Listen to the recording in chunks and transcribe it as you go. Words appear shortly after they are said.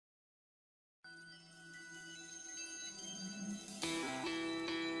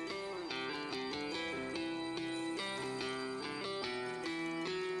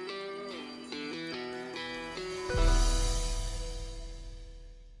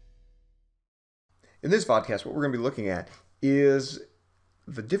In this podcast, what we're going to be looking at is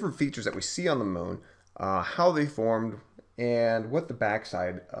the different features that we see on the moon, how they formed, and what the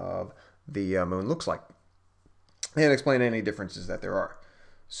backside of the moon looks like, and explain any differences that there are.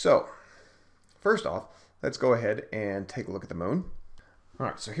 So, first off, let's go ahead and take a look at the moon. All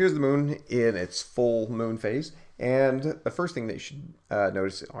right, so here's the moon in its full moon phase, and the first thing that you should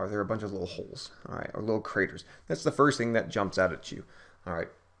notice are there are a bunch of little holes, all right, or little craters. That's the first thing that jumps out at you, all right.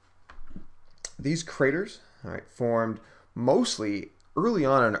 These craters, all right, formed mostly early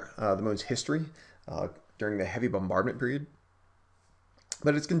on in the moon's history during the heavy bombardment period,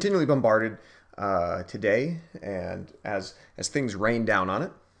 but it's continually bombarded today, and as things rain down on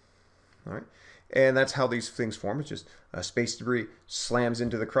it, all right, and that's how these things form. It's just space debris slams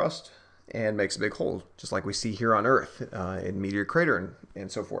into the crust and makes a big hole, just like we see here on Earth in Meteor Crater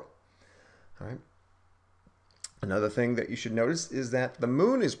and so forth. All right. Another thing that you should notice is that the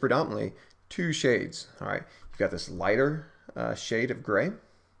moon is predominantly two shades. All right, you've got this lighter shade of gray,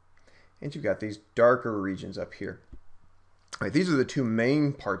 and you've got these darker regions up here. All right, these are the two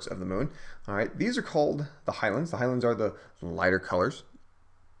main parts of the moon. All right, these are called the highlands. The highlands are the lighter colors,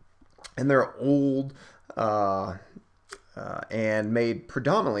 and they're old and made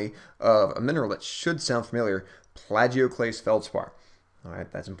predominantly of a mineral that should sound familiar, plagioclase feldspar. All right,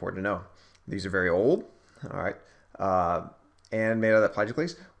 that's important to know. These are very old. All right. And made out of that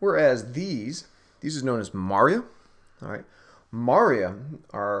plagioclase, whereas these are known as Maria. All right, Maria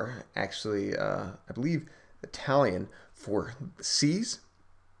are actually, I believe, Italian for seas.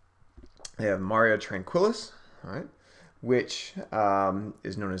 They have Maria Tranquillis, all right, which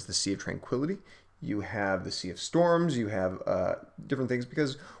is known as the Sea of Tranquility. You have the Sea of Storms. You have different things,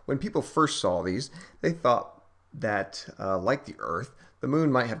 because when people first saw these, they thought that, like the Earth, the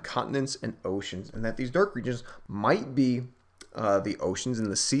moon might have continents and oceans, and that these dark regions might be the oceans and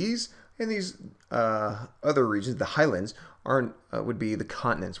the seas, and these other regions, the highlands, would be the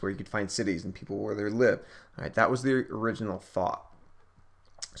continents where you could find cities and people where they live. All right, that was the original thought.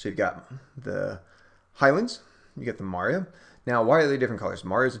 So you've got the highlands, you get the Maria. Now, why are they different colors?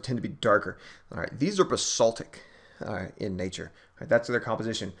 Marias tend to be darker. All right, these are basaltic in nature. All right, that's their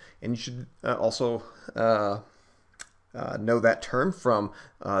composition, and you should also know that term from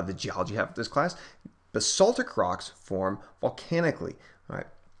the geology half of this class. Basaltic rocks form volcanically. All right,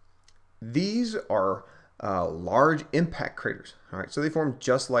 these are large impact craters. All right, so they form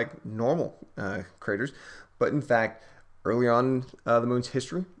just like normal craters, but in fact, early on the moon's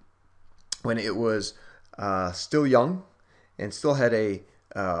history, when it was still young and still had a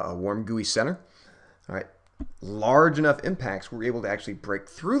warm, gooey center, all right, large enough impacts were able to actually break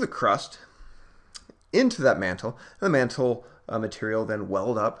through the crust into that mantle, and the mantle material then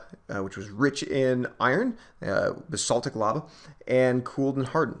welled up, which was rich in iron, basaltic lava, and cooled and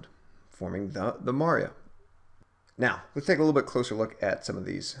hardened, forming the Maria. Now, let's take a little bit closer look at some of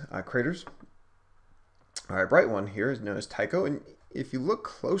these craters. All right, bright one here is known as Tycho, and if you look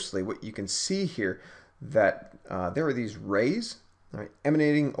closely, what you can see here, that there are these rays, all right,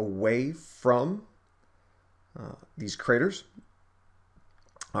 emanating away from these craters.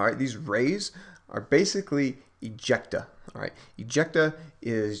 All right, these rays are basically ejecta. All right, ejecta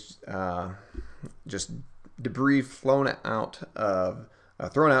is just debris thrown out of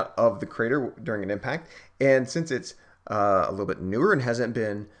the crater during an impact, and since it's a little bit newer and hasn't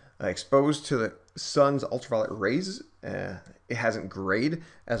been exposed to the sun's ultraviolet rays, it hasn't grayed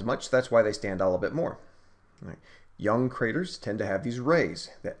as much. That's why they stand out a little bit more. All right. Young craters tend to have these rays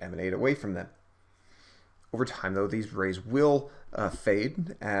that emanate away from them. Over time, though, these rays will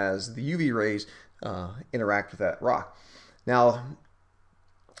fade as the UV rays interact with that rock. Now,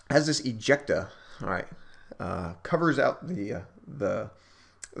 as this ejecta, all right, covers out the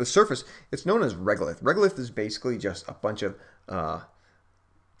surface, it's known as regolith. Regolith is basically just a bunch of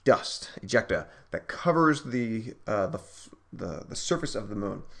dust, ejecta, that covers the surface of the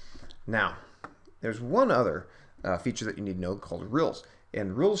moon. Now, there's one other feature that you need to know called rills,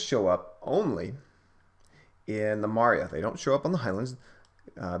 and rills show up only in the Maria. They don't show up on the highlands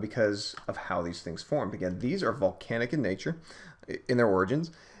because of how these things formed. Again, these are volcanic in nature, in their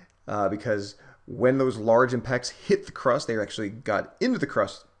origins, because when those large impacts hit the crust, they actually got into the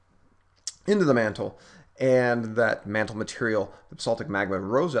crust, into the mantle, and that mantle material, the basaltic magma,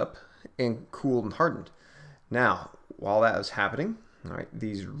 rose up and cooled and hardened. Now, while that was happening, all right,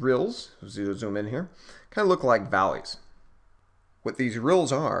 these rills, zoom in here, kind of look like valleys. What these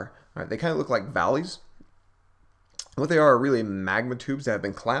rills are, all right, they kind of look like valleys. What they are really magma tubes that have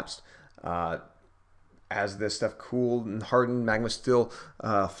been collapsed as this stuff cooled and hardened, magma still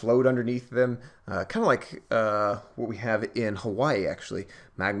flowed underneath them, kind of like what we have in Hawaii, actually.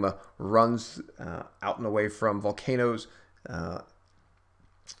 Magma runs out and away from volcanoes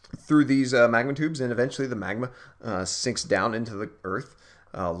through these magma tubes, and eventually the magma sinks down into the earth,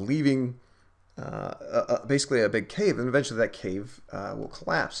 leaving basically a big cave, and eventually that cave will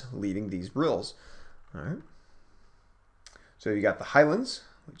collapse, leaving these rills. All right. So you got the highlands,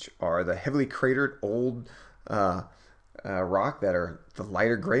 which are the heavily cratered old rock that are the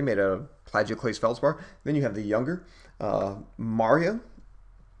lighter gray made out of plagioclase feldspar. Then you have the younger maria,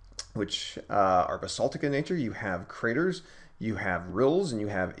 which are basaltic in nature. You have craters, you have rills, and you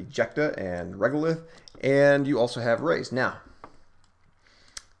have ejecta and regolith, and you also have rays. Now,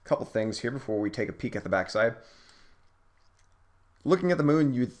 a couple things here before we take a peek at the backside. Looking at the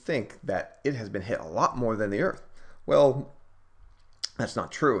moon, you'd think that it has been hit a lot more than the Earth. Well, that's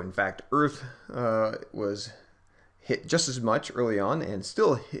not true. In fact, Earth was hit just as much early on and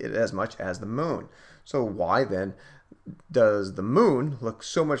still hit as much as the moon. So why then does the moon look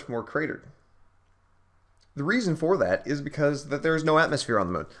so much more cratered? The reason for that is because that there is no atmosphere on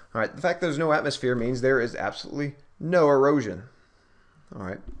the moon. All right, the fact that there's no atmosphere means there is absolutely no erosion. All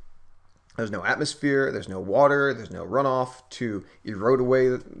right, there's no atmosphere, there's no water, there's no runoff to erode away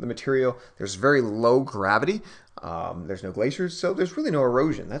the material. There's very low gravity. There's no glaciers, so there's really no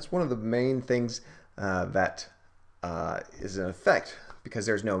erosion. That's one of the main things that is in effect, because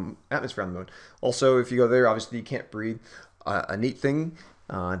there's no atmosphere on the moon. Also, if you go there, obviously you can't breathe. A neat thing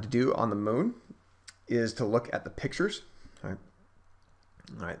to do on the moon is to look at the pictures. All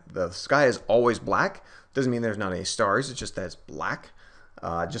right. The sky is always black. Doesn't mean there's not any stars. It's just that it's black,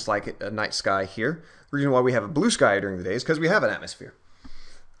 just like a night sky here. The reason why we have a blue sky during the day is because we have an atmosphere.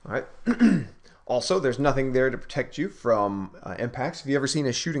 All right. Also, there's nothing there to protect you from impacts. If you've ever seen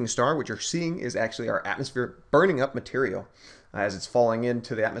a shooting star, what you're seeing is actually our atmosphere burning up material as it's falling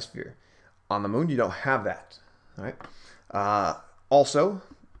into the atmosphere. On the moon, you don't have that. All right. Also,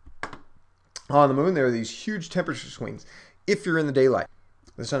 on the moon, there are these huge temperature swings. If you're in the daylight,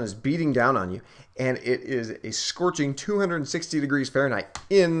 the sun is beating down on you, and it is a scorching 260 degrees Fahrenheit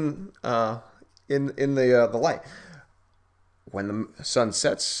in the light. When the sun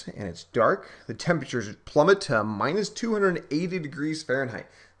sets and it's dark, the temperatures plummet to minus 280 degrees Fahrenheit.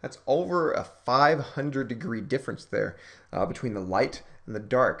 That's over a 500 degree difference there between the light and the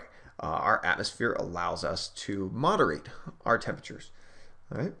dark. Our atmosphere allows us to moderate our temperatures.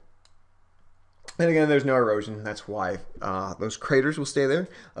 All right. And again, there's no erosion. That's why those craters will stay there,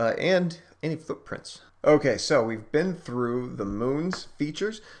 and any footprints. Okay, so we've been through the moon's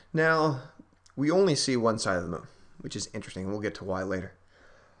features. Now, we only see one side of the moon, which is interesting, and we'll get to why later.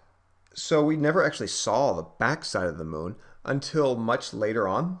 So we never actually saw the back side of the moon until much later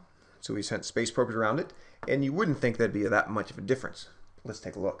on. So we sent space probes around it, and you wouldn't think there'd be that much of a difference. Let's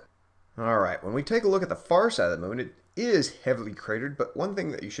take a look. All right, when we take a look at the far side of the moon, it is heavily cratered, but one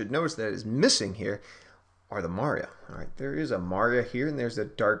thing that you should notice that is missing here are the maria. All right, there is a maria here, and there's a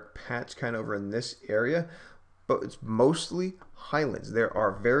dark patch kind of over in this area, but it's mostly highlands. There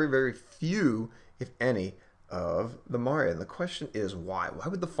are very, very few, if any, of the maria. And the question is why? Why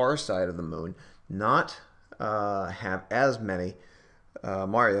would the far side of the moon not have as many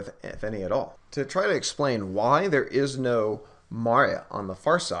maria, if any at all? To try to explain why there is no maria on the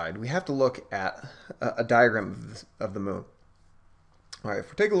far side, we have to look at a diagram of the moon. All right, if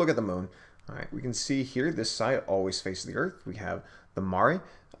we take a look at the moon, all right, we can see here this side always faces the Earth. We have the mare,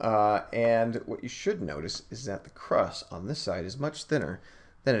 and what you should notice is that the crust on this side is much thinner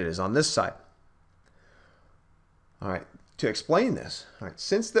than it is on this side. All right, to explain this, all right,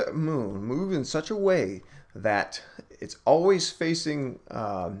 since the moon moves in such a way that it's always facing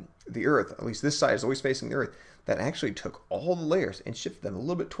the Earth, at least this side is always facing the Earth, that actually took all the layers and shifted them a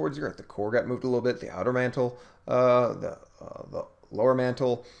little bit towards the Earth. The core got moved a little bit, the outer mantle, the lower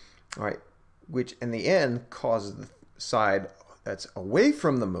mantle, all right, which in the end causes the side that's away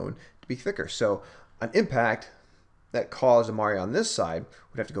from the moon to be thicker. So an impact that caused a maria on this side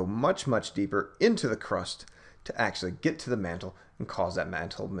would have to go much, much deeper into the crust to actually get to the mantle and cause that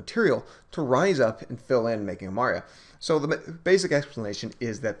mantle material to rise up and fill in, making a maria. So the basic explanation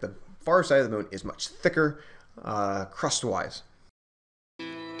is that the far side of the moon is much thicker crust-wise.